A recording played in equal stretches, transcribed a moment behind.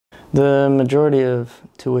The majority of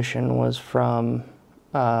tuition was from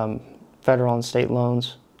federal and state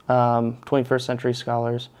loans. 21st Century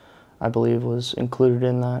Scholars, I believe, was included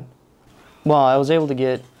in that. Well, I was able to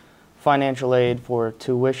get financial aid for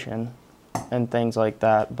tuition and things like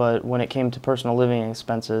that, but when it came to personal living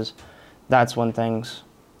expenses, that's when things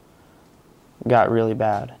got really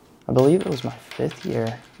bad. I believe it was my 5th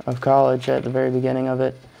year of college at the very beginning of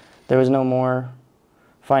it. There was no more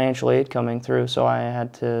financial aid coming through, so I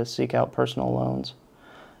had to seek out personal loans.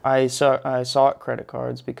 I sought credit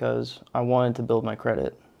cards because I wanted to build my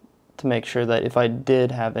credit to make sure that if I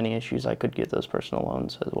did have any issues, I could get those personal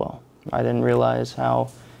loans as well. I didn't realize how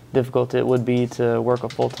difficult it would be to work a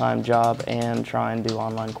full-time job and try and do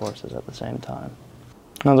online courses at the same time.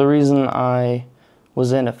 Now, the reason I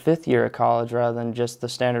was in a 5th year of college rather than just the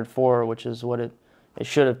standard 4, which is what it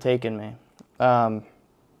should have taken me,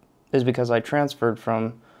 is because I transferred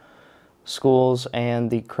from schools and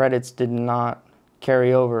the credits did not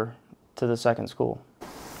carry over to the second school.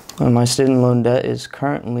 My student loan debt is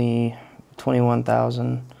currently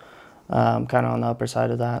 $21,000, kind of on the upper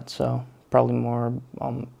side of that, so probably more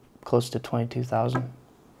close to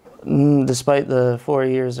 $22,000. Despite the 4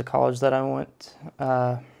 years of college that I went,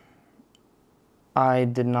 I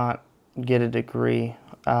did not get a degree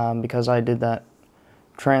because I did that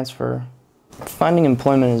transfer. Finding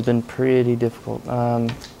employment has been pretty difficult.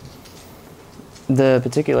 The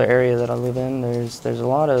particular area that I live in, there's a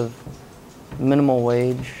lot of minimal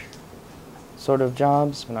wage sort of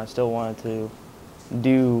jobs, and I still wanted to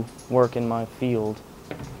do work in my field,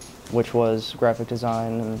 which was graphic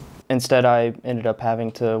design. And instead, I ended up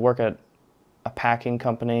having to work at a packing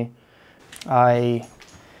company. I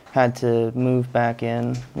had to move back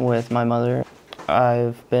in with my mother.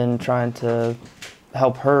 I've been trying to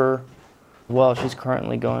help her. Well, she's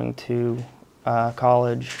currently going to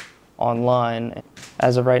college online.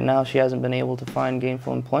 As of right now, she hasn't been able to find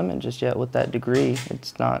gainful employment just yet with that degree.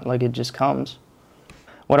 It's not like it just comes.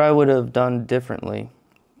 What I would have done differently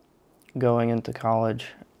going into college,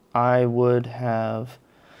 I would have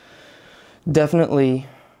definitely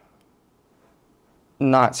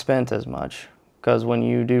not spent as much, because when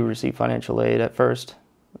you do receive financial aid at first,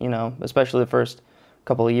 you know, especially the first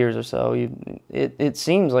couple of years or so, it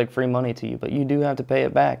seems like free money to you, but you do have to pay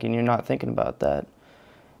it back, and you're not thinking about that.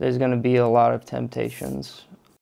 There's going to be a lot of temptations